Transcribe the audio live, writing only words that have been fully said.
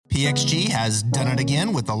PXG has done it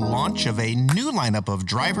again with the launch of a new lineup of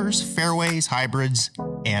drivers, fairways, hybrids,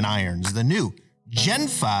 and irons. The new Gen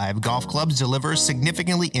 5 golf clubs deliver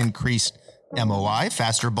significantly increased MOI,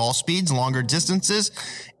 faster ball speeds, longer distances,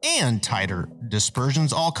 and tighter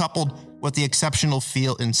dispersions, all coupled with the exceptional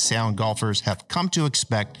feel and sound golfers have come to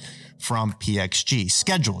expect from PXG.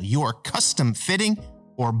 Schedule your custom fitting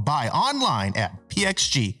or buy online at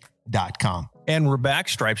pxg.com. And we're back,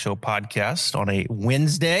 Stripe Show podcast on a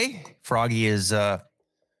Wednesday. Froggy is he's on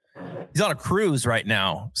a cruise right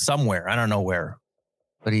now somewhere. I don't know where,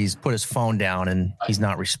 but he's put his phone down and he's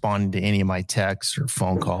not responding to any of my texts or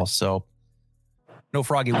phone calls. So no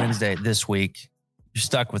Froggy Wednesday this week. You're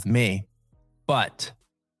stuck with me, but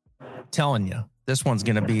I'm telling you, this one's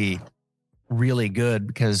going to be really good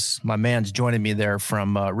because my man's joining me there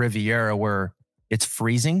from Riviera where it's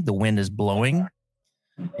freezing. The wind is blowing.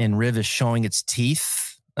 And Riv is showing its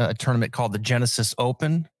teeth. A tournament called the Genesis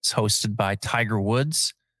Open. It's hosted by Tiger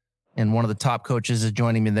Woods. And one of the top coaches is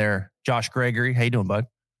joining me there, Josh Gregory. How you doing, bud?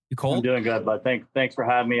 You cold? I'm doing good, bud. Thanks for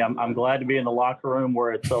having me. I'm glad to be in the locker room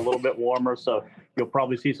where it's a little bit warmer. So you'll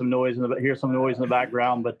probably see some noise hear some noise in the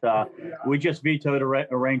background. But we just vetoed a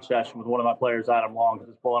range session with one of my players, Adam Long,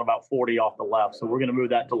 because it's blowing about 40 off the left. So we're going to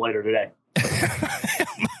move that to later today.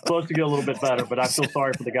 Supposed to get a little bit better, but I feel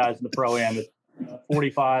sorry for the guys in the Pro-Am. It's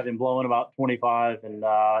 45 and blowing about 25 and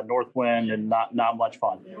north wind and not much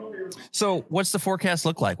fun. So what's the forecast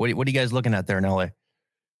look like? What are you guys looking at there in LA?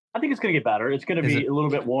 I think it's going to get better. It's going to be a little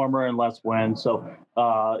bit warmer and less wind. So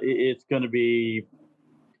it's going to be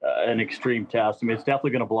an extreme test. I mean, it's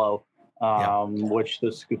definitely going to blow, which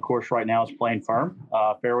this course right now is playing firm.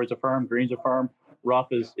 Fairways are firm, greens are firm. Rough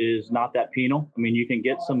is not that penal. I mean, you can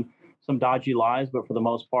get some dodgy lies, but for the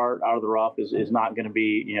most part, out of the rough is not going to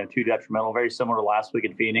be too detrimental. Very similar to last week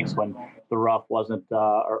in Phoenix when the rough wasn't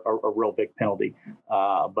a real big penalty.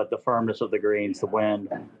 But the firmness of the greens, the wind,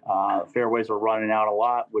 fairways are running out a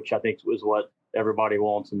lot, which I think is what everybody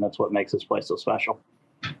wants, and that's what makes this place so special.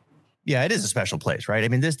 Yeah, it is a special place, right? I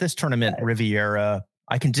mean, this tournament, Riviera,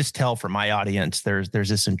 I can just tell from my audience, there's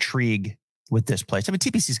this intrigue with this place. I mean,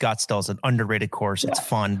 TPC Scottsdale is an underrated course. It's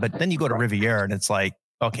fun, but then you go to Riviera and it's like,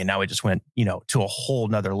 okay, now we just went, to a whole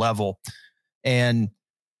nother level. And,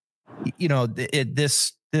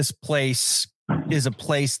 this place is a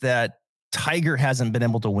place that Tiger hasn't been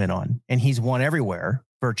able to win on. And he's won everywhere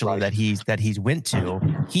virtually that he's went to.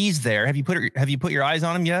 He's there. Have you put your eyes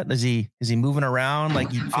on him yet? Is he moving around?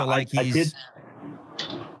 Like you feel like he's...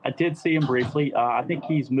 I did see him briefly. I think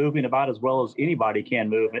he's moving about as well as anybody can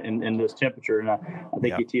move in this temperature. And I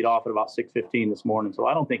think he teed off at about 6:15 this morning. So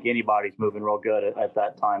I don't think anybody's moving real good at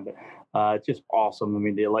that time. But it's just awesome. I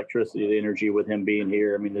mean, the electricity, the energy with him being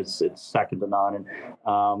here, I mean, it's second to none.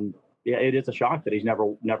 And it is a shock that he's never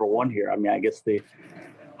won here. I mean, I guess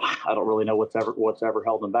I don't really know what's ever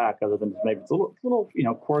held him back other than maybe it's a little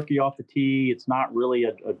quirky off the tee. It's not really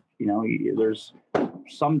there's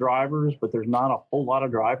some drivers, but there's not a whole lot of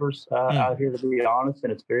drivers out here, to be honest.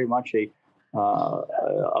 And it's very much a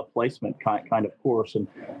placement kind of course. And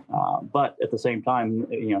but at the same time,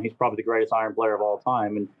 he's probably the greatest iron player of all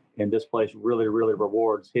time. And this place really, really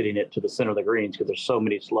rewards hitting it to the center of the greens because there's so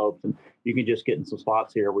many slopes, and you can just get in some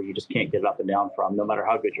spots here where you just can't get it up and down from, no matter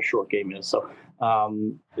how good your short game is. So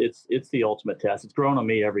it's the ultimate test. It's grown on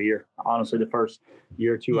me every year. Honestly, the first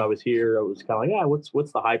year or two I was here, I was kind of like,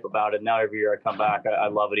 what's the hype about it? Now every year I come back, I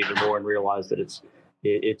love it even more and realize that it's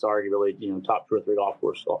arguably top 2 or 3 golf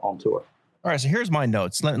course on tour. All right, so here's my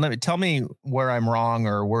notes. Let me tell me where I'm wrong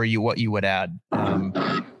or what you would add.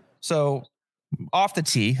 So. Off the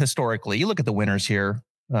tee, historically, you look at the winners here.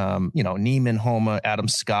 Neiman, Homa, Adam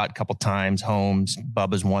Scott a couple times, Holmes,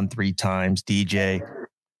 Bubba's won 3 times, DJ.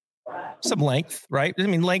 Some length, right? I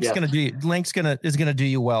mean, length's gonna do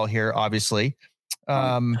you well here. Obviously,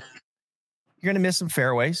 you're gonna miss some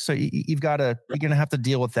fairways, so you're gonna have to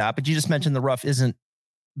deal with that. But you just mentioned the rough isn't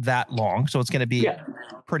that long, so it's gonna be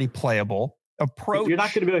pretty playable. Approach. You're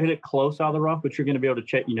not going to be able to hit it close out of the rough, but you're going to be able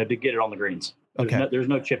to to get it on the greens. There's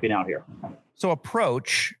no chipping out here. So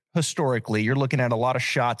approach, historically, you're looking at a lot of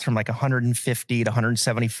shots from like 150 to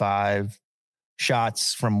 175,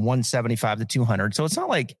 shots from 175 to 200. So it's not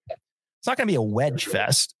going to be a wedge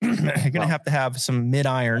fest. You're going to have some mid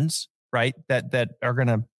irons, right? That are going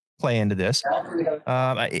to play into this.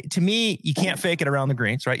 To me, you can't fake it around the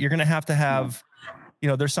greens, right? You're going to have.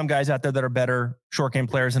 There's some guys out there that are better short game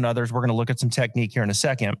players than others. We're going to look at some technique here in a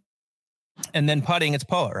second. And then putting, it's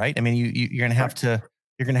POA, right? I mean, you're going to have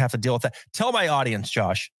to deal with that. Tell my audience,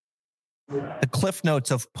 Josh, the cliff notes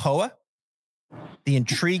of POA, the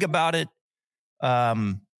intrigue about it,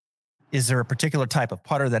 Is there a particular type of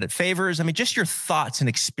putter that it favors? I mean, just your thoughts and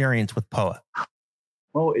experience with POA.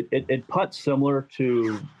 Well, it putts similar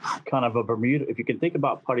to kind of a Bermuda. If you can think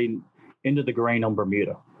about putting into the grain on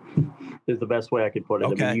Bermuda, is the best way I could put it.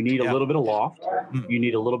 Okay. I mean, you need a little bit of loft. You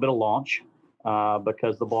need a little bit of launch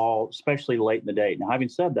because the ball, especially late in the day. Now, having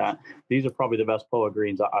said that, these are probably the best POA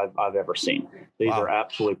greens I've ever seen. These are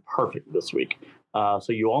absolutely perfect this week. So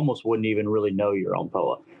you almost wouldn't even really know you're on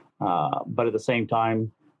POA. But at the same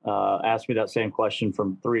time, ask me that same question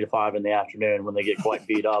from 3 to 5 in the afternoon when they get quite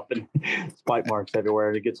beat up and spike marks everywhere,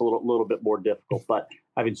 and it gets a little bit more difficult. But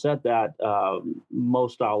having said that,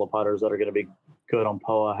 most style of putters that are going to be good on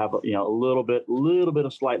POA have a little bit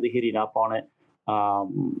of slightly hitting up on it,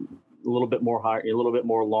 a little bit more high, a little bit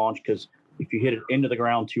more launch, because if you hit it into the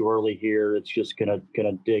ground too early here, it's just gonna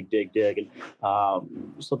dig, and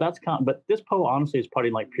so that's But this POA honestly is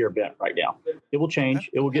putting like pure bent right now. It will change.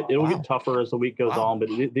 It will get tougher as the week goes on. But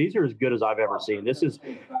these are as good as I've ever seen. This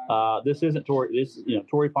isn't Torrey.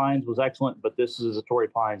 Torrey Pines was excellent, but this is a Torrey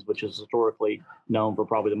Pines, which is historically known for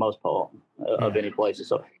probably the most POA of any places.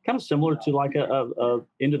 So kind of similar to like a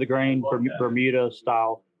into the grain Bermuda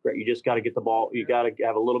style. You just got to get the ball. You got to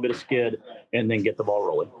have a little bit of skid and then get the ball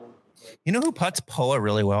rolling. You know who putts POA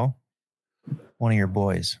really well? One of your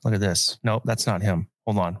boys. Look at this. Nope, that's not him.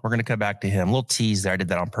 Hold on. We're going to come back to him. A little tease there. I did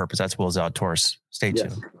that on purpose. That's Will Zalatoris. Stay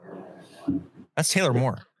tuned. That's Taylor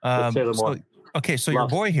Moore. Taylor Moore. So your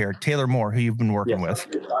boy here, Taylor Moore, who you've been working with,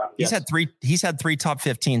 he's had three top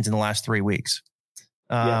 15s in the last 3 weeks.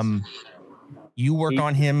 You work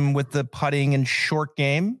on him with the putting and short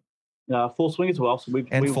game. Full swing as well. So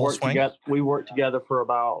we worked together for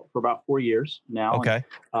about 4 years now. Okay.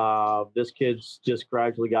 And, this kid's just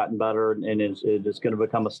gradually gotten better and is going to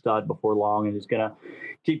become a stud before long, and he's going to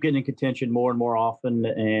keep getting in contention more and more often.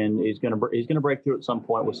 And he's going to break through at some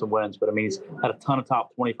point with some wins. But I mean, he's had a ton of top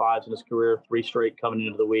 25s in his career, 3 straight coming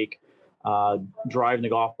into the week. Driving the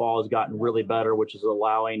golf ball has gotten really better, which is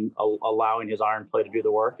allowing his iron play to do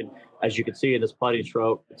the work. And as you can see in this putting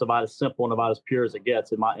stroke, it's about as simple and about as pure as it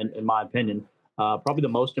gets, in my opinion. Probably the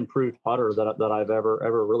most improved putter that I've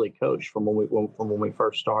ever really coached from when we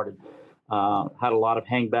first started. Had a lot of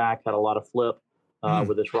hang back, had a lot of flip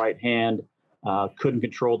with his right hand. Couldn't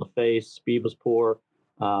control the face. Speed was poor.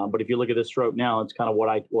 But if you look at this stroke now, it's kind of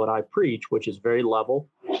what I preach, which is very level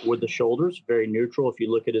with the shoulders, very neutral. If you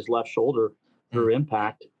look at his left shoulder through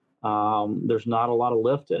impact, there's not a lot of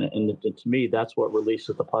lift in it. And to me, that's what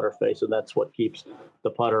releases the putter face, and that's what keeps the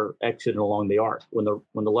putter exiting along the arc. When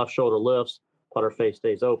the left shoulder lifts, putter face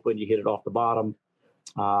stays open. You hit it off the bottom,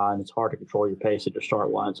 and it's hard to control your pace at your start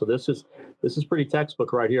line. So this is pretty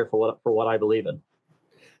textbook right here for what I believe in.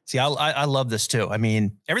 See, I love this too. I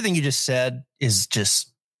mean, everything you just said is just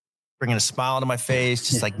bringing a smile to my face,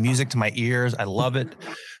 just like music to my ears. I love it.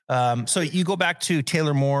 So you go back to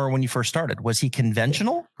Taylor Moore when you first started. Was he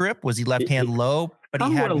conventional grip? Was he left hand low? But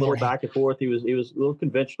he had a little back and forth. He was a little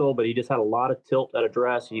conventional, but he just had a lot of tilt at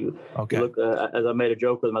address. He looked, as I made a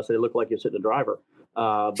joke with him, I said he looked like he was hitting the driver.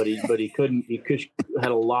 But he couldn't. He had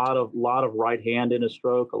a lot of right hand in his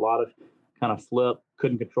stroke, a lot of kind of flip.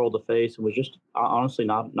 Couldn't control the face, and was just honestly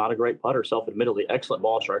not a great putter. Self-admittedly, excellent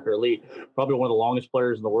ball striker, elite. Probably one of the longest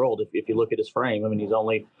players in the world. If you look at his frame, I mean, he's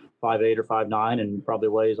only 5'8" or 5'9", and probably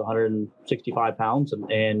weighs 165 pounds,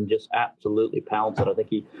 and just absolutely pounds it. I think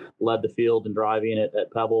he led the field in driving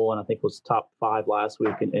at Pebble, and I think was top 5 last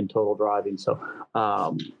week in total driving. So,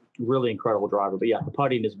 really incredible driver. But yeah, the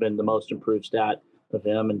putting has been the most improved stat of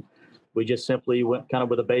him, and we just simply went kind of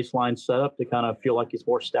with a baseline setup to kind of feel like he's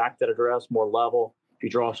more stacked at address, more level. If you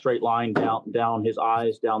draw a straight line down his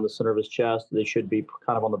eyes, down the center of his chest, they should be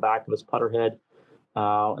kind of on the back of his putter head.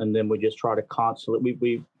 And then we just try to constantly,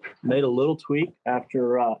 we made a little tweak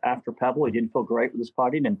after Pebble. He didn't feel great with his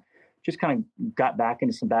putting and just kind of got back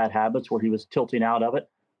into some bad habits where he was tilting out of it,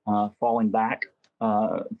 falling back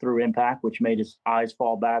through impact, which made his eyes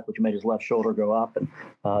fall back, which made his left shoulder go up,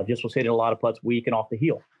 and just was hitting a lot of putts weak and off the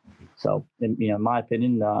heel. So, in my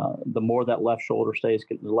opinion, the more that left shoulder stays,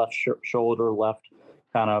 the left shoulder, left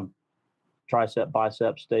kind of tricep,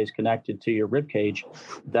 bicep stays connected to your rib cage,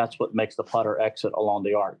 that's what makes the putter exit along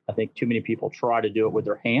the arc. I think too many people try to do it with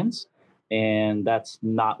their hands, and that's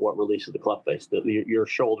not what releases the club face. Your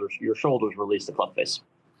shoulders release the club face.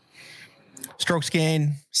 Strokes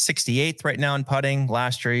gain 68th right now in putting.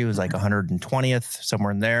 Last year he was like 120th,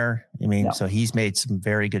 somewhere in there. I mean, So he's made some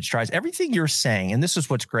very good strides. Everything you're saying, and this is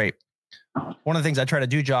what's great. One of the things I try to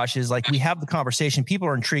do, Josh, is like we have the conversation. People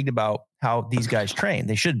are intrigued about how these guys train.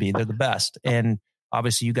 They should be. They're the best. And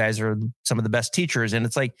obviously you guys are some of the best teachers. And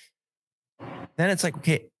it's like,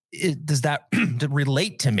 okay, does that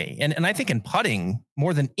relate to me? And I think in putting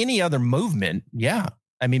more than any other movement, yeah.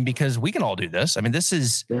 I mean, because we can all do this. I mean, this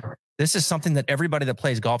is something that everybody that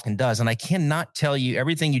plays golf can does. And I cannot tell you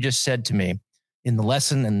everything you just said to me in the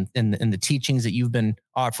lesson and in the teachings that you've been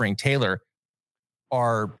offering, Taylor,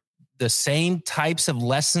 are the same types of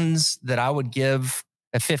lessons that I would give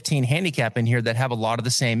a 15 handicap in here that have a lot of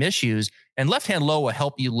the same issues. And left hand low will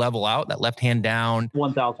help you level out that left hand down.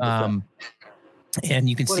 1,000%. And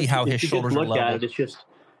you can see how his shoulders are level. It's just,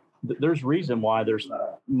 there's reason why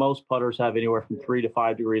most putters have anywhere from 3 to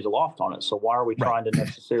 5 degrees of loft on it. So why are we trying to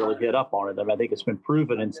necessarily hit up on it? I mean, I think it's been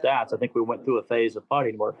proven in stats. I think we went through a phase of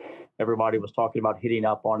putting where everybody was talking about hitting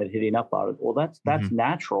up on it. Well, that's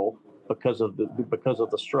natural because of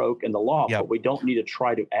the stroke and the loft, but we don't need to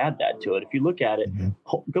try to add that to it. If you look at it,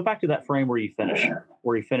 go back to that frame where he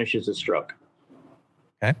finishes his stroke.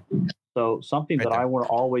 Okay. So something that I want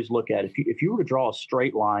to always look at, if you were to draw a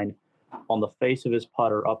straight line on the face of his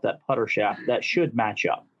putter up that putter shaft, that should match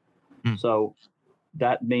up. So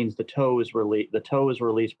that means the toe is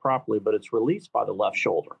released properly, but it's released by the left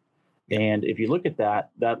shoulder. And if you look at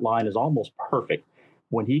that line is almost perfect.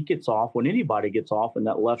 When anybody gets off and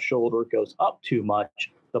that left shoulder goes up too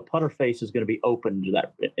much, the putter face is going to be open to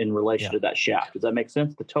that in relation to that shaft. Does that make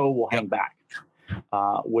sense? The toe will hang back,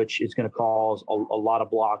 which is going to cause a lot of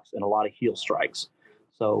blocks and a lot of heel strikes.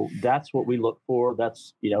 So that's what we look for.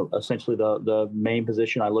 That's, essentially the main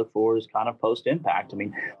position I look for is kind of post impact. I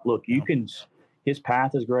mean, look, his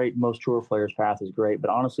path is great. Most tour players' path is great, but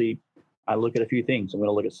honestly, I look at a few things. I'm going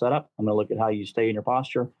to look at setup. I'm going to look at how you stay in your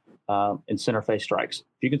posture. And center face strikes.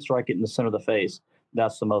 If you can strike it in the center of the face,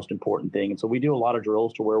 that's the most important thing. And so we do a lot of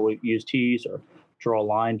drills to where we use tees or draw a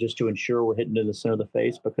line just to ensure we're hitting in the center of the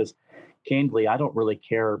face, because candidly, I don't really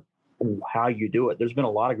care how you do it. There's been a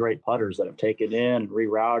lot of great putters that have taken in and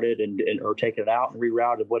rerouted and or taken it out and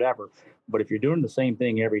rerouted, whatever. But if you're doing the same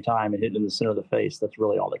thing every time and hitting in the center of the face, that's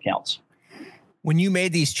really all that counts. When you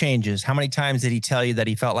made these changes, how many times did he tell you that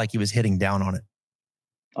he felt like he was hitting down on it?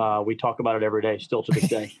 We talk about it every day, still to this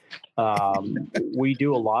day. We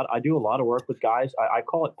do a lot. I do a lot of work with guys. I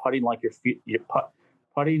call it putting like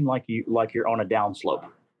putting like you're on a downslope.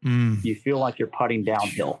 You feel like you're putting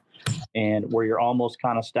downhill, and where you're almost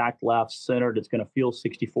kind of stacked left centered. It's going to feel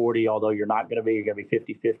 60-40, although you're not going to be. You're going to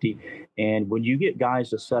be 50-50. And when you get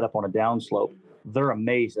guys to set up on a downslope, they're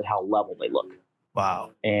amazed at how level they look.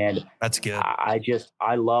 Wow. And that's good.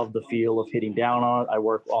 I love the feel of hitting down on it. I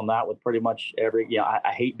work on that with pretty much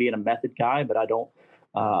I hate being a method guy, but I don't,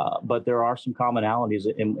 but there are some commonalities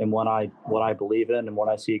in what I believe in and what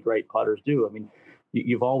I see great putters do. I mean,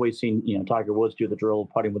 you've always seen, Tiger Woods do the drill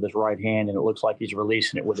putting with his right hand, and it looks like he's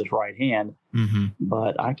releasing it with his right hand.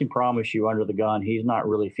 But I can promise you under the gun, he's not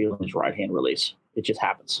really feeling his right hand release. It just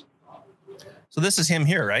happens. So this is him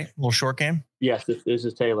here, right? A little short game. Yes, this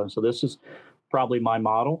is Taylor. So this is probably my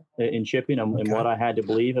model in chipping and what I had to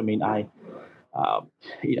believe. I mean, I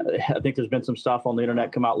think there's been some stuff on the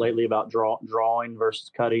internet come out lately about drawing versus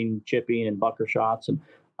cutting, chipping, and bunker shots. And,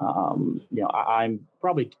 I'm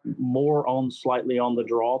probably slightly on the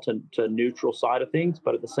draw to neutral side of things.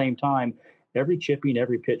 But at the same time, every chipping,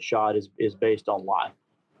 every pitch shot is based on lie,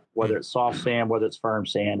 whether it's soft sand, whether it's firm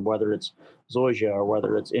sand, whether it's zoysia, or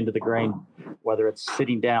whether it's into the grain, whether it's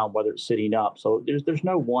sitting down, whether it's sitting up. So there's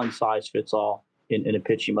no one size fits all in a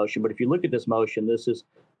pitching motion. But if you look at this motion, this is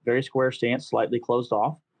very square stance, slightly closed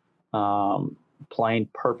off, playing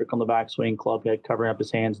perfect on the backswing, club head, covering up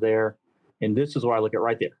his hands there. And this is where I look at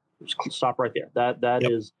right there. Just stop right there. That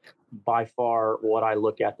is by far what I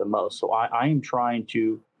look at the most. So I am trying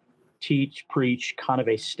to preach kind of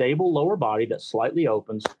a stable lower body that slightly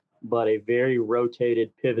opens, but a very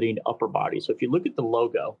rotated, pivoting upper body. So if you look at the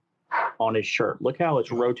logo on his shirt, look how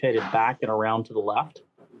it's rotated back and around to the left.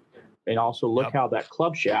 And also look how that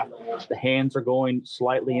club shaft, the hands are going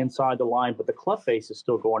slightly inside the line, but the club face is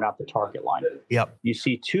still going out the target line. You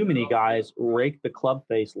see too many guys rake the club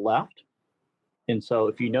face left. And so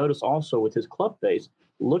if you notice also with his club face,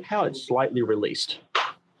 look how it's slightly released.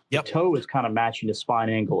 The toe is kind of matching the spine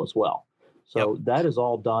angle as well. So that is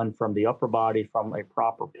all done from the upper body from a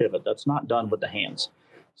proper pivot. That's not done with the hands.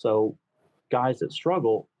 So guys that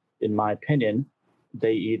struggle, in my opinion,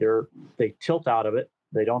 they tilt out of it.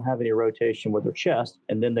 They don't have any rotation with their chest,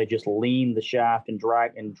 and then they just lean the shaft and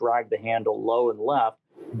drag the handle low and left,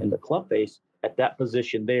 and the club face at that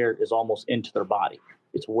position there is almost into their body.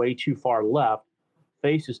 It's way too far left.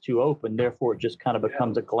 Face is too open, therefore it just kind of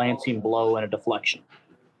becomes a glancing blow and a deflection.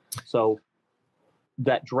 So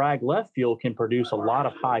that drag left field can produce a lot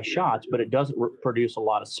of high shots, but it doesn't produce a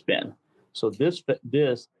lot of spin. So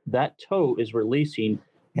that toe is releasing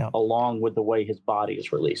along with the way his body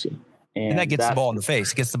is releasing. And that gets the ball in the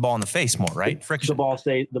face. It gets the ball in the face more, right? Friction. The ball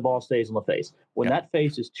stays in the face. When that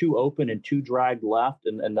face is too open and too dragged left,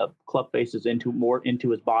 and the club face is more into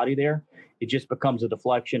his body there, it just becomes a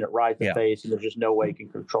deflection. It rides the face, and there's just no way you can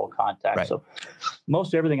control contact. Right. So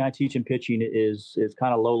most everything I teach in pitching is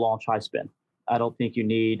kind of low launch, high spin. I don't think you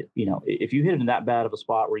need, if you hit it in that bad of a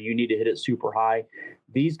spot where you need to hit it super high,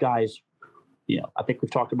 these guys, I think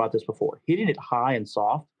we've talked about this before. Hitting it high and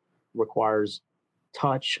soft requires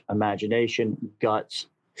touch, imagination, guts,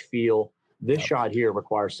 feel. This shot here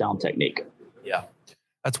requires sound technique. Yeah,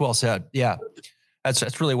 that's well said. Yeah,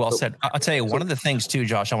 that's really well said. I'll tell you one of the things too,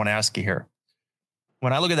 Josh, I want to ask you here.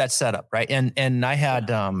 When I look at that setup, right, and I had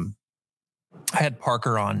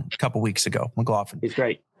Parker on a couple weeks ago, McLaughlin. He's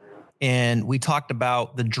great. And we talked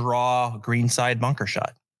about the draw greenside bunker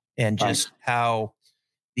shot and just how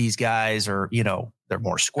these guys are, they're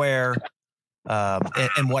more square.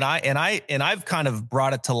 And I've kind of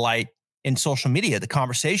brought it to light in social media, the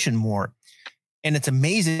conversation more, and it's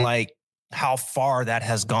amazing, like how far that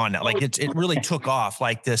has gone now. Like it really took off,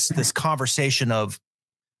 like this conversation of,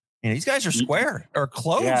 these guys are square or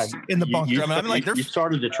close in the bunker. You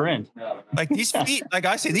started the trend. Like these feet, like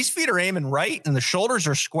I say, these feet are aiming right, and the shoulders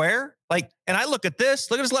are square. Like, and I look at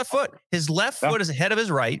his left foot. His left foot is ahead of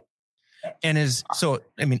his right, and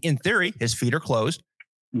in theory, his feet are closed.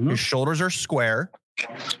 Mm-hmm. His shoulders are square.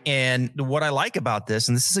 And what I like about this,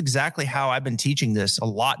 and this is exactly how I've been teaching this a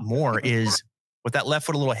lot more, is with that left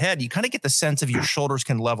foot a little ahead, you kind of get the sense of your shoulders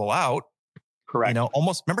can level out. Correct.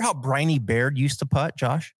 Almost remember how Bryony Baird used to putt,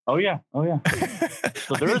 Josh? Oh yeah.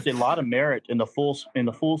 So there is a lot of merit in the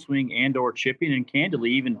full swing and or chipping, and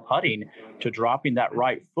candidly even putting, to dropping that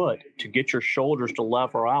right foot to get your shoulders to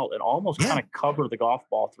level out and almost kind of cover the golf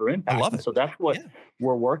ball through impact. I love it. So that's what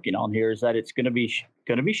we're working on here, is that it's going to be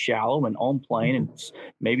shallow and on plane, and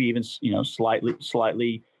maybe even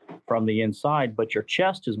slightly from the inside, but your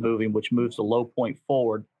chest is moving, which moves the low point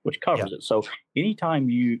forward, which covers it. So anytime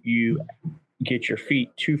you get your feet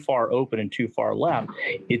too far open and too far left,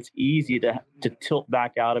 it's easy to tilt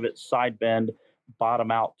back out of it, side bend,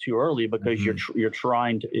 bottom out too early, because you're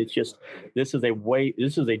trying to. It's just this is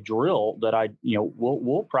a drill that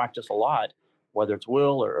we'll practice a lot, whether it's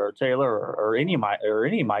Will or Taylor or any of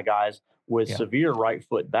my guys with severe right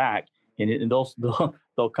foot back, and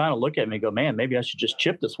they'll kind of look at me and go, man, maybe I should just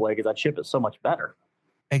chip this way because I chip it so much better.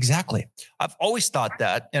 Exactly. I've always thought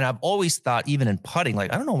that. And I've always thought, even in putting,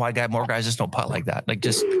 like, I don't know why more guys just don't putt like that. Like,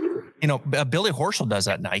 just, Billy Horschel does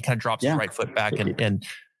that now. He kind of drops his right foot back and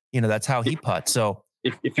that's how he putts. So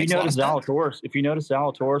if you notice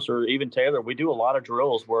Zalatoris or even Taylor, we do a lot of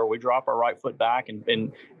drills where we drop our right foot back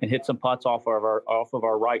and hit some putts off of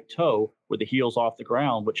our right toe with the heels off the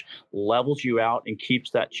ground, which levels you out and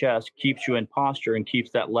keeps that chest, keeps you in posture, and keeps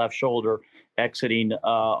that left shoulder exiting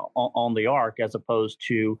on the arc, as opposed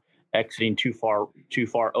to exiting too far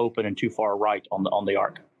open and too far right on the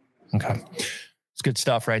arc. Okay, it's good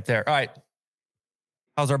stuff right there. All right,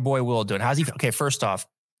 how's our boy Will doing? Okay, first off,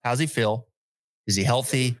 how's he feel? Is he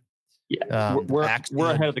healthy? Yeah, we're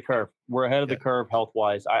ahead of the curve. We're ahead of the curve health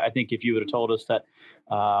wise. I think if you would have told us that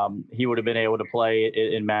he would have been able to play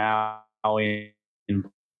in Maui and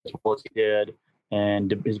what he did,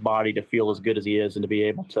 and his body to feel as good as he is, and to be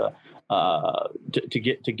able to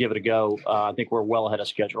give it a go, I think we're well ahead of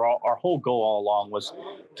schedule. Our whole goal all along was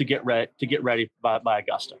to get ready by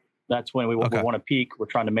Augusta. That's when we want to peak. We're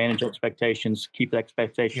trying to manage expectations, keep the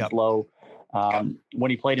expectations low.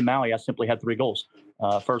 When he played in Maui, I simply had 3 goals.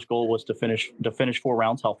 First goal was to finish 4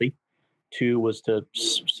 rounds healthy. 2 was to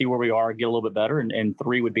see where we are, get a little bit better. And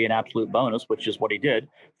 3 would be an absolute bonus, which is what he did,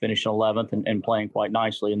 finishing 11th and playing quite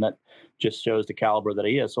nicely. And that just shows the caliber that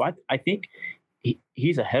he is. So I think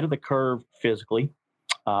he's ahead of the curve physically.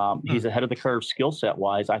 He's ahead of the curve skill set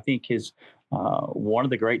wise. I think his one of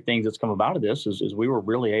the great things that's come about of this is we were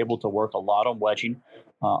really able to work a lot on wedging,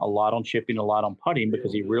 a lot on chipping, a lot on putting,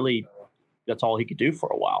 because that's all he could do for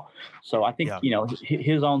a while. So I think,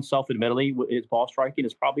 his own self-admittedly, his ball striking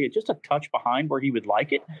is probably just a touch behind where he would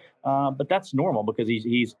like it. But that's normal, because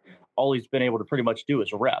he's all he's been able to pretty much do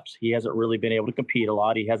is reps. He hasn't really been able to compete a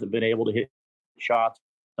lot. He hasn't been able to hit shots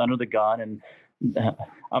under the gun. And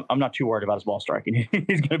I'm not too worried about his ball striking.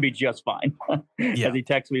 He's going to be just fine. As he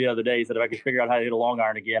texted me the other day, he said, if I could figure out how to hit a long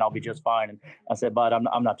iron again, I'll be just fine. And I said, bud,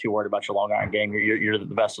 I'm not too worried about your long iron game. You're the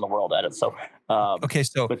best in the world at it. So, but he's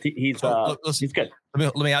good.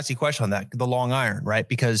 Let me ask you a question on that. The long iron, right?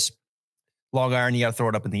 Because long iron, you got to throw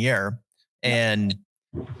it up in the air. And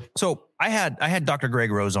so I had Dr.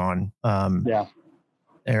 Greg Rose on,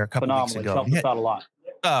 there a couple weeks ago. Helped us out a lot.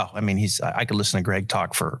 Oh, I mean, I could listen to Greg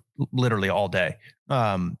talk for literally all day.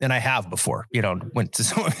 And I have before, went to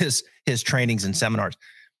some of his trainings and seminars,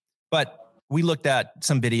 but we looked at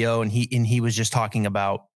some video and he was just talking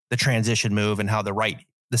about the transition move and how the right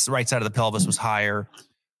side of the pelvis was higher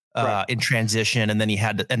in transition. And then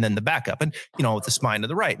and then the backup and, with the spine to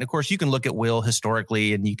the right. And of course you can look at Will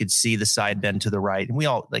historically and you could see the side bend to the right. And we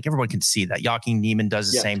all, everyone can see that. Joachim Neiman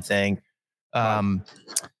does the same thing.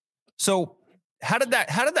 So how did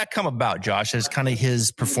that come about, Josh, as kind of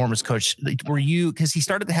his performance coach? Because he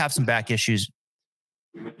started to have some back issues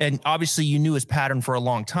and obviously you knew his pattern for a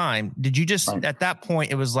long time. Did you just, at that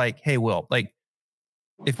point, it was like, hey, Will,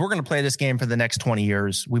 if we're going to play this game for the next 20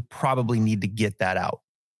 years, we probably need to get that out.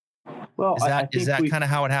 Well, is that kind of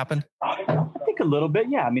how it happened? I think a little bit.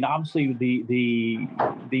 Yeah. I mean, obviously the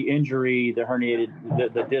injury, the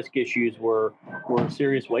herniated, the disc issues were a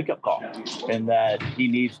serious wake up call, and that he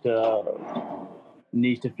needs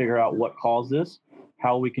to figure out what caused this,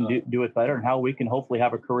 how we can do it better, and how we can hopefully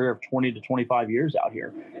have a career of 20 to 25 years out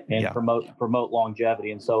here and promote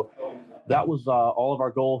longevity. And so that was all of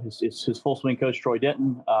our goal. His full swing coach, Troy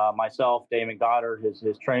Denton, myself, Damon Goddard, his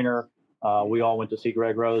trainer. We all went to see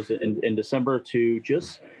Greg Rose in December to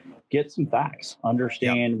just get some facts,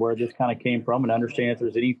 understand where this kind of came from, and understand if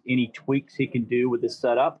there's any tweaks he can do with this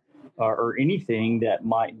setup or anything that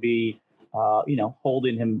might be,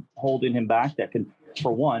 holding him back that can,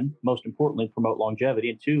 for one, most importantly, promote longevity,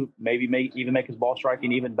 and two, maybe even make his ball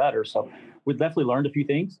striking even better. So we've definitely learned a few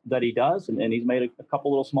things that he does, and he's made a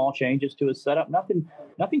couple little small changes to his setup.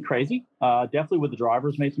 Nothing crazy. Definitely with the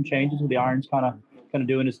drivers, made some changes with the irons kind of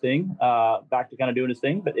doing his thing, back to kind of doing his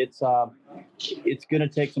thing. But it's going to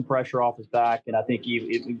take some pressure off his back, and I think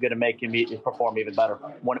it's going to make him perform even better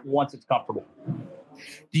once it's comfortable.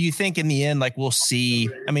 Do you think in the end, we'll see?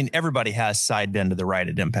 I mean, everybody has side bend to the right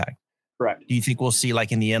at impact. Correct. Do you think we'll see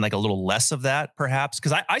in the end, a little less of that perhaps?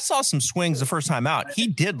 Because I saw some swings the first time out. He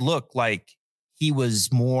did look like he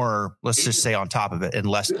was more, let's just say, on top of it and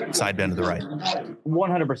less side bend to the right.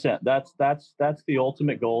 100%. That's the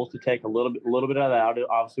ultimate goal, is to take a little bit of that out. It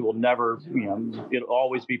obviously will never, it'll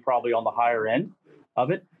always be probably on the higher end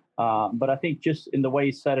of it. But I think just in the way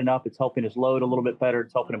he's setting up, it's helping his load a little bit better.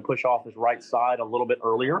 It's helping him push off his right side a little bit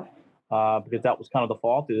earlier, because that was kind of the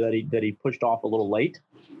fault, that he pushed off a little late.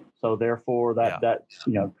 So therefore that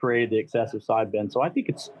created the excessive side bend. So I think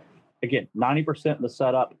it's, again, 90% in the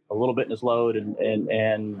setup, a little bit in his load,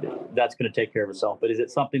 and that's going to take care of itself. But is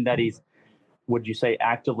it something that he's, would you say,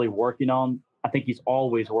 actively working on? I think he's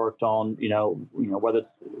always worked on, whether it's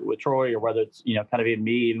with Troy or whether it's, kind of even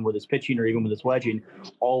me, even with his pitching or even with his wedging,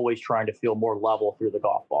 always trying to feel more level through the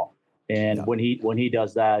golf ball. And when he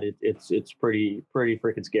does that, it's pretty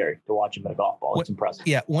freaking scary to watch him at a golf ball. It's impressive.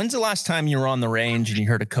 Yeah. When's the last time you were on the range and you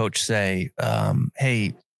heard a coach say,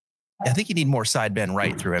 hey, I think you need more side bend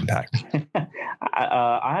right through impact?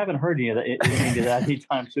 I haven't heard any of that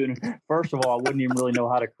anytime soon. First of all, I wouldn't even really know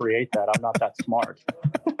how to create that. I'm not that smart.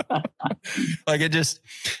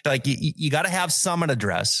 You got to have some at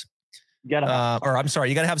address. You got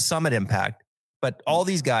to have some at impact. But all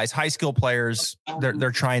these guys, high skill players, they're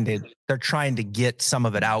trying to get some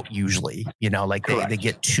of it out. Usually, they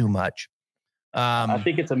get too much. I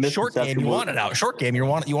think it's a misconception. Short game, you want it out. Short game, you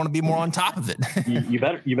want to be more on top of it. you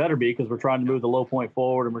better be, because we're trying to move the low point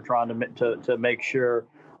forward, and we're trying to make sure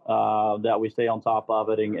that we stay on top of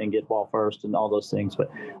it and get ball first and all those things. But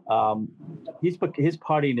his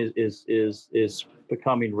putting is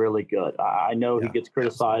becoming really good. I know he gets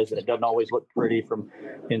criticized, and it doesn't always look pretty from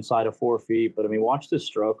inside of 4 feet. But I mean, watch this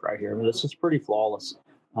stroke right here. I mean, this is pretty flawless.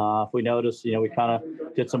 If we notice, we kind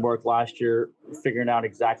of did some work last year figuring out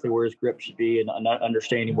exactly where his grip should be and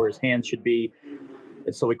understanding where his hands should be.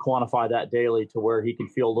 And so we quantify that daily to where he can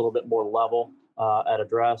feel a little bit more level at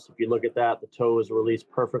address. If you look at that, the toe is released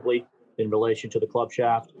perfectly in relation to the club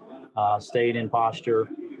shaft, staying in posture,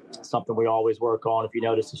 something we always work on. If you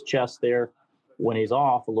notice his chest there, when he's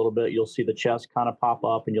off a little bit, you'll see the chest kind of pop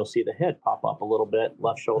up, and you'll see the head pop up a little bit.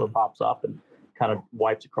 Left shoulder pops up and kind of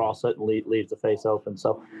wipes across it and leaves the face open.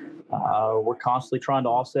 So we're constantly trying to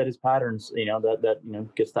offset his patterns, that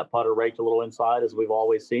gets that putter raked a little inside, as we've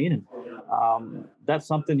always seen. And that's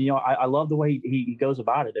something, I love the way he goes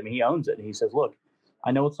about it. I mean, he owns it. And he says, look,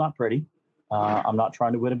 I know it's not pretty. I'm not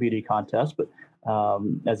trying to win a beauty contest, but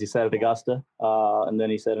as he said at Augusta, and then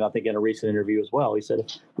he said, and I think in a recent interview as well, he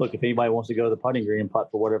said, look, if anybody wants to go to the putting green and putt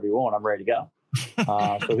for whatever you want, I'm ready to go.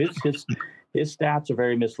 So his stats are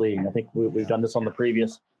very misleading. I think we've done this on the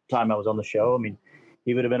previous time I was on the show. I mean,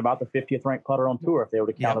 he would have been about the 50th ranked putter on tour if they would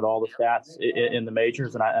have counted all the stats in the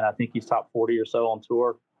majors. And I think he's top 40 or so on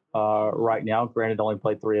tour right now. Granted, only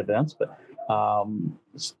played 3 events, but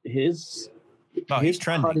he's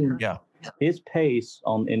trending. Putting, his pace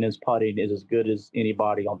in his putting is as good as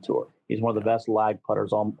anybody on tour. He's one of the best lag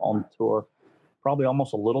putters on tour. Probably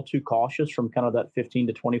almost a little too cautious from kind of that 15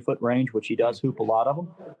 to 20 foot range, which he does hoop a lot of them.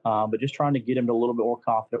 But just trying to get him to a little bit more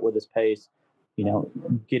confident with his pace,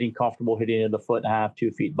 getting comfortable hitting it a foot and a half,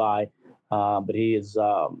 2 feet by. But he is,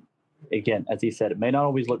 again, as he said, it may not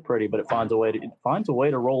always look pretty, but it finds a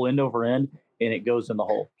way to roll end over end, and it goes in the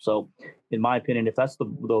hole. So in my opinion, if that's the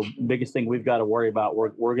biggest thing we've got to worry about,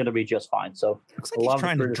 we're going to be just fine. So looks like he's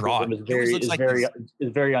trying to draw it.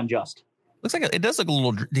 Is very unjust. Looks like it does look a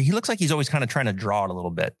little. He looks like he's always kind of trying to draw it a little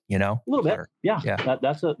bit, A little bit, yeah.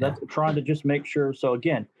 That's trying to just make sure. So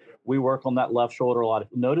again, we work on that left shoulder a lot.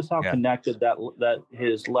 Notice how connected that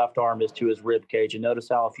his left arm is to his rib cage, and notice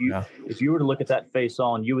how if you were to look at that face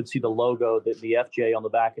on, you would see the logo, the FJ on the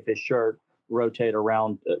back of his shirt rotate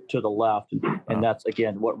around to the left, and that's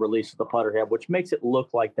again what releases the putter head, which makes it look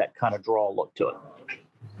like that kind of draw look to it.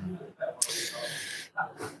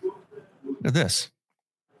 Look at this.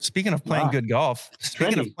 Speaking of playing good golf,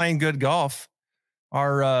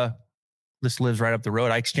 our this lives right up the road.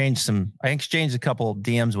 I exchanged a couple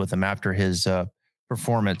DMs with him after his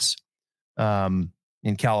performance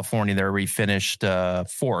in California. There we finished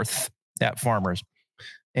 4th at Farmers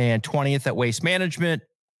and 20th at Waste Management.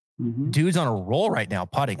 Mm-hmm. Dude's on a roll right now,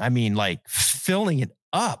 putting. I mean, like filling it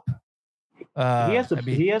up. He has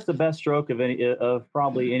the best stroke of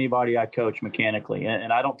probably anybody I coach mechanically,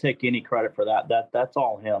 and I don't take any credit for that. That's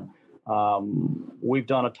all him. We've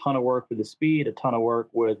done a ton of work with his speed, a ton of work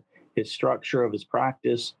with his structure of his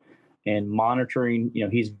practice, and monitoring.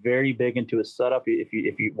 He's very big into his setup. If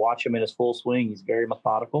you watch him in his full swing, he's very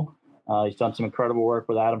methodical. He's done some incredible work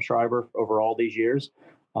with Adam Schreiber over all these years.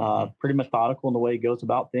 Pretty methodical in the way he goes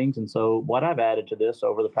about things. And so what I've added to this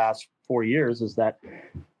over the past 4 years is that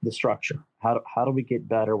the structure. How do we get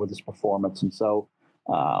better with this performance? And so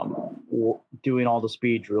doing all the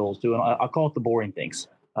speed drills, I'll call it the boring things.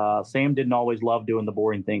 Sam didn't always love doing the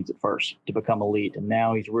boring things at first to become elite. And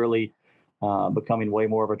now he's really becoming way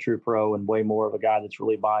more of a true pro and way more of a guy that's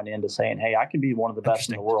really buying into saying, hey, I can be one of the best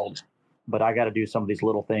in the world, but I got to do some of these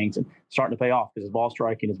little things, and starting to pay off because his ball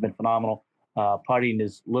striking has been phenomenal. Putting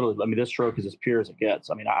is literally, this stroke is as pure as it gets.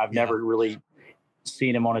 I've never really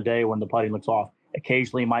seen him on a day when the putting looks off.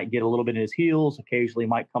 Occasionally might get a little bit in his heels, occasionally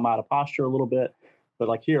might come out of posture a little bit. But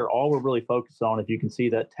like here, all we're really focused on, if you can see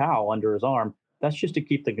that towel under his arm, that's just to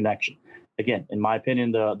keep the connection. Again, in my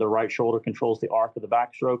opinion, the right shoulder controls the arc of the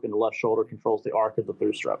backstroke and the left shoulder controls the arc of the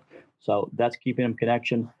through stroke. So that's keeping him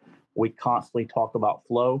connection. We constantly talk about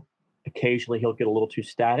flow. Occasionally he'll get a little too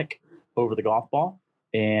static over the golf ball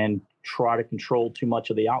and try to control too much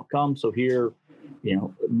of the outcome. So here,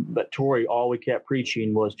 but Torrey, all we kept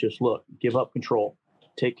preaching was just, look, give up control,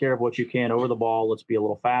 take care of what you can over the ball. Let's be a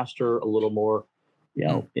little faster, a little more,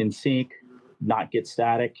 in sync, not get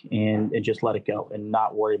static, and just let it go and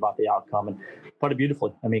not worry about the outcome. And put it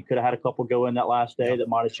beautifully. Could have had a couple go in that last day that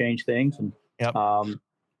might've changed things. And,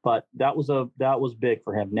 but that was big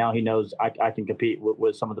for him. Now he knows I can compete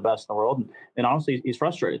with some of the best in the world. And honestly, he's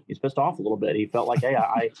frustrated. He's pissed off a little bit. He felt like, hey,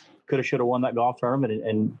 I could have, should have won that golf tournament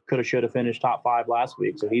and could have, should have finished top 5 last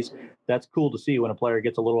week. So that's cool to see when a player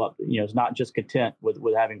gets a little up, is not just content with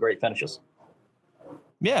having great finishes.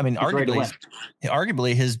 Yeah.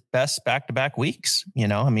 Arguably his best back-to-back weeks,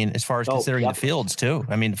 as far as considering the fields too.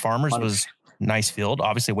 Farmers was nice field,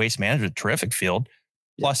 obviously Waste Management, terrific field.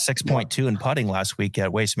 Plus 6.2 in putting last week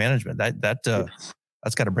at Waste Management. That's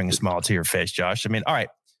got to bring a smile to your face, Josh. All right.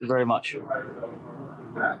 Very much.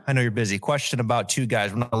 I know you're busy. Question about 2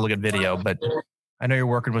 guys. We're not going to look at video, but I know you're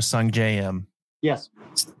working with Jae Im. Yes.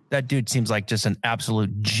 That dude seems like just an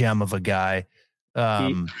absolute gem of a guy.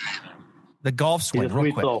 The golf swing,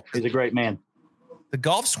 real quick. He's a great man. The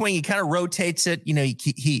golf swing, he kind of rotates it.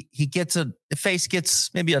 He gets the face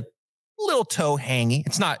gets maybe a little toe hanging.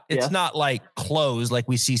 It's not like closed like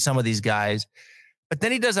we see some of these guys, but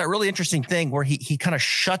then he does that really interesting thing where he kind of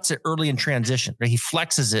shuts it early in transition, right? He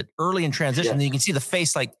flexes it early in transition. And you can see the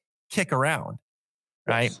face like kick around,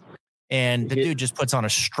 right? Yes. And the dude just puts on a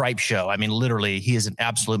stripe show. Literally he is an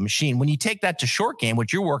absolute machine. When you take that to short game,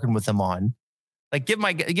 which you're working with him on, like give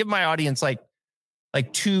my audience like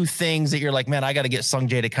 2 things that you're like, man, I got to get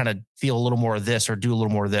Jae to kind of feel a little more of this or do a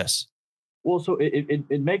little more of this. Well, so it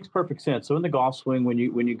makes perfect sense. So in the golf swing, when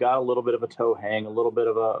you got a little bit of a toe hang, a little bit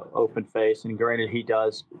of a open face, and granted he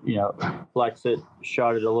does, flex it,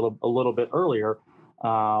 shot it a little bit earlier,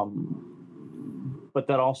 but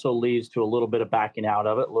that also leads to a little bit of backing out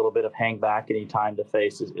of it, a little bit of hang back anytime the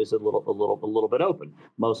face is a little bit open.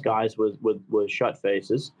 Most guys with shut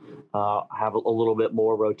faces have a little bit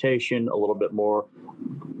more rotation, a little bit more,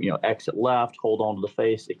 exit left, hold on to the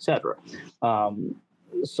face, etc.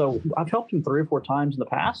 So I've helped him 3 or 4 times in the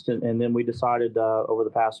past, and then we decided over the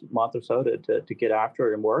past month or so to get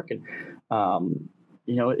after it and work. And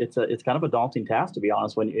it's kind of a daunting task, to be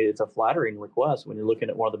honest. When it's a flattering request, when you're looking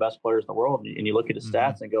at one of the best players in the world, and you look at his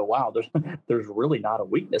stats and go, "Wow, there's really not a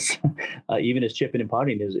weakness." Even his chipping and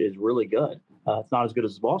putting is really good. It's not as good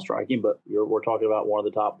as his ball striking, but we're talking about one of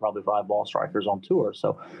the top probably 5 ball strikers on tour.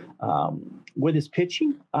 So with his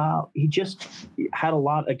pitching, he just had a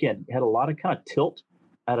lot of kind of tilt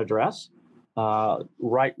at address.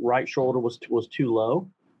 Right shoulder was too low.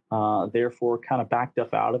 Therefore kind of backed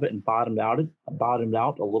up out of it and bottomed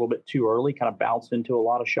out a little bit too early, kind of bounced into a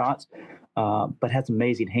lot of shots, but had some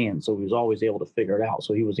amazing hands. So he was always able to figure it out.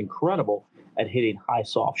 So he was incredible at hitting high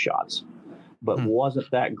soft shots, but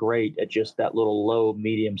wasn't that great at just that little low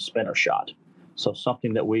medium spinner shot. So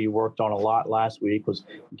something that we worked on a lot last week was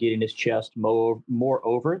getting his chest more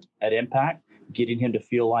over it at impact, getting him to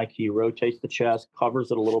feel like he rotates the chest,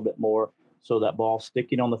 covers it a little bit more, so that ball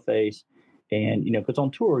sticking on the face. And, because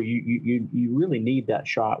on tour, you really need that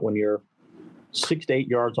shot when you're 6 to 8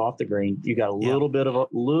 yards off the green. You got a little bit of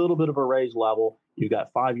a raised level. You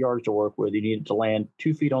got 5 yards to work with. You need it to land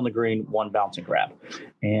 2 feet on the green, 1 bounce and grab.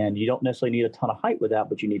 And you don't necessarily need a ton of height with that,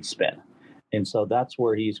 but you need spin. And so that's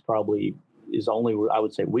where he's probably is only, I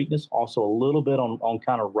would say, weakness. Also a little bit on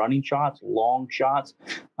kind of running shots, long shots.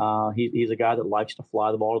 He's a guy that likes to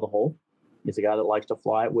fly the ball to the hole. He's a guy that likes to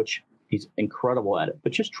fly it, which he's incredible at it,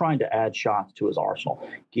 but just trying to add shots to his arsenal,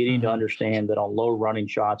 getting to understand that on low running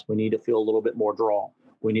shots, we need to feel a little bit more draw.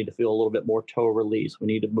 We need to feel a little bit more toe release. We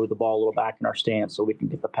need to move the ball a little back in our stance so we can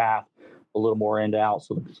get the path a little more end out.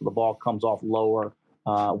 So the ball comes off lower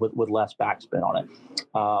with less backspin on it.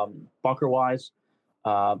 Bunker wise,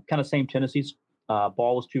 kind of same tendencies.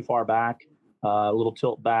 Ball was too far back, a little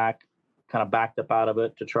tilt back, kind of backed up out of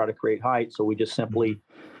it to try to create height. So we just simply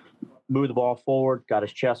moved the ball forward, got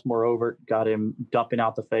his chest more over it, got him dumping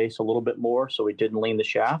out the face a little bit more so he didn't lean the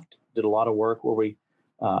shaft. Did a lot of work where we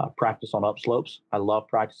practice on upslopes. I love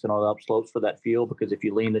practicing on upslopes for that feel, because if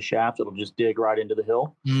you lean the shaft, it'll just dig right into the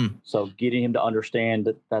hill. So getting him to understand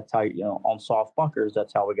that that's how, on soft bunkers,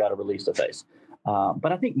 that's how we got to release the face.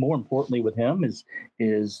 But I think more importantly with him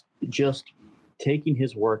is just taking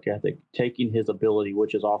his work ethic, taking his ability,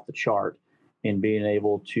 which is off the chart, and being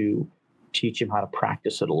able to teach him how to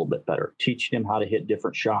practice it a little bit better, teaching him how to hit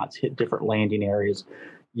different shots, hit different landing areas.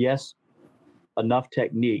 Yes, enough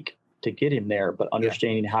technique to get him there, but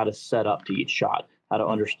understanding how to set up to each shot, how to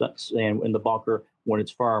understand in the bunker, when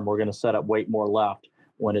it's firm, we're going to set up weight more left.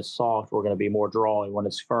 When it's soft, we're going to be more drawing. When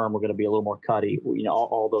it's firm, we're going to be a little more cutty,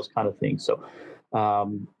 all those kind of things. So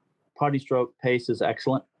putting stroke pace is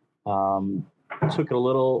excellent. Took it a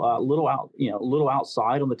little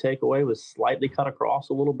outside on the takeaway, was slightly cut across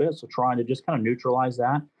a little bit. So trying to just kind of neutralize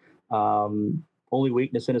that. Only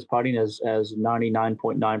weakness in his putting, as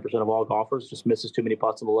 99.9% of all golfers, just misses too many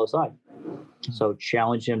putts on the low side. So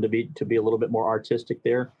challenge him to be a little bit more artistic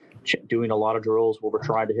there, doing a lot of drills where we're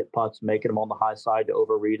trying to hit putts, making them on the high side to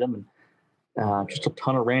overread them, and just a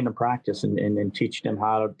ton of random practice and teaching him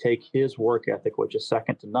how to take his work ethic, which is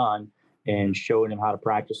second to none, and showing him how to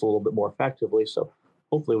practice a little bit more effectively. So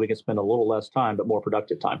hopefully we can spend a little less time, but more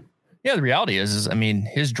productive time. Yeah. The reality is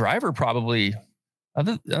his driver probably,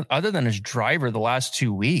 other than his driver the last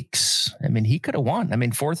 2 weeks, he could have won.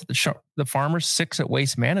 4th at the Farmers, 6th at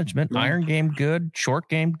Waste Management, iron game good, short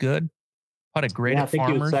game good. What a great at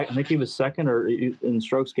Farmers. I think he was second or in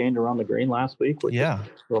strokes gained around the green last week, which is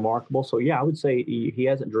remarkable. So I would say he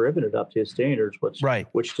hasn't driven it up to his standards,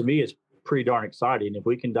 which to me is pretty darn exciting. If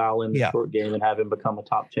we can dial in the short game and have him become a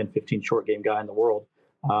top 10, 15 short game guy in the world,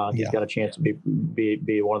 he's got a chance to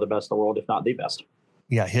be one of the best in the world, if not the best.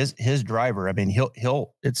 Yeah, his driver.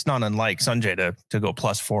 He'll. It's not unlike Sanjay to go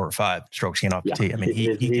 +4 or 5 strokes gained off the tee.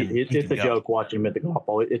 It's a joke watching him at the golf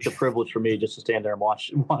ball. It's a privilege for me just to stand there and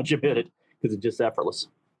watch him hit it, because it's just effortless.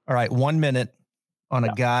 All right, 1 minute on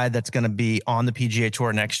a guy that's going to be on the PGA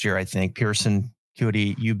Tour next year. I think Pearson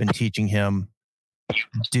Cutie. You've been teaching him.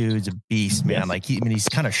 Dude's a beast, man. Like he's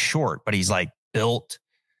kind of short, but he's like built,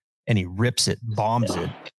 and he rips it, bombs it.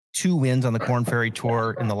 2 wins on the Korn Ferry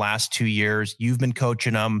Tour in the last 2 years. You've been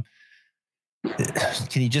coaching him.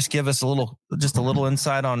 Can you just give us a little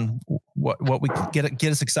insight on what we can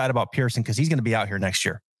get us excited about Pearson? Because he's going to be out here next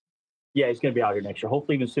year. Yeah, he's going to be out here next year.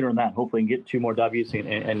 Hopefully even sooner than that. Hopefully he can get 2 more W's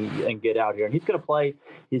and get out here. And he's going to play.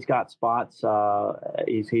 He's got spots.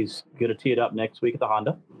 He's going to tee it up next week at the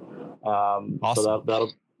Honda. Awesome. So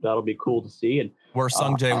that'll be cool to see. And where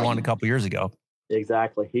Sung Jae won a couple years ago.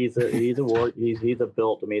 Exactly. He's a built.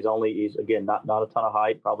 He's again not a ton of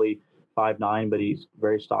height, probably 5'9", but he's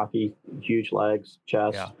very stocky, huge legs,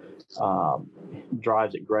 chest,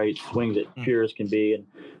 drives it great, swings it pure as can be. And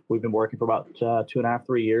we've been working for about 2.5,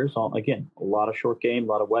 3 years on, again, a lot of short game, a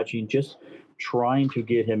lot of wedging, just trying to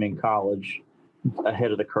get him in college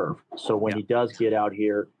ahead of the curve. So when he does get out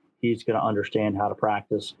here, he's going to understand how to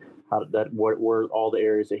practice, where all the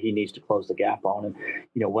areas that he needs to close the gap on. And,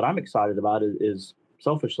 what I'm excited about is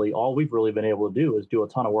selfishly, all we've really been able to do is do a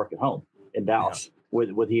ton of work at home in Dallas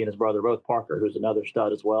with he and his brother, both Parker, who's another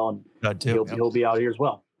stud as well. And he'll be out here as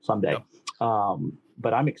well someday.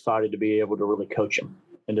 But I'm excited to be able to really coach him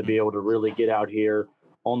and to be able to really get out here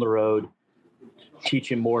on the road,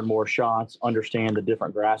 teach him more and more shots, understand the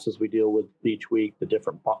different grasses we deal with each week, the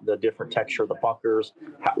different texture of the bunkers,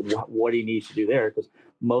 what he needs to do there. Because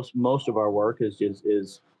most of our work is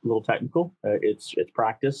a little technical. It's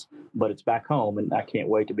practice, but it's back home, and I can't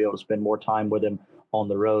wait to be able to spend more time with him on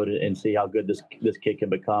the road and see how good this kid can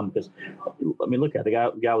become. Because I mean, look at the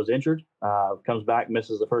guy was injured, comes back,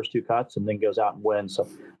 misses the first 2 cuts, and then goes out and wins. So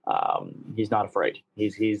he's not afraid.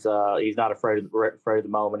 He's not afraid of the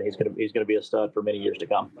moment. He's gonna be a stud for many years to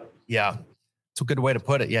come. Yeah. It's a good way to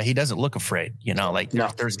put it. Yeah, he doesn't look afraid.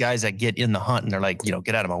 There's guys that get in the hunt and they're like,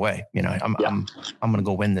 get out of my way. I'm going to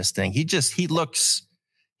go win this thing. He looks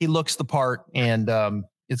the part, and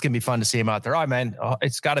it's going to be fun to see him out there. All right, man.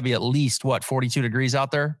 It's got to be at least 42 degrees out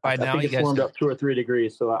there by now. I think it's warmed up 2 or 3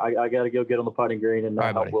 degrees, so I got to go get on the putting green and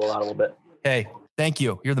help Will out a little bit. Hey, thank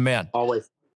you. You're the man. Always.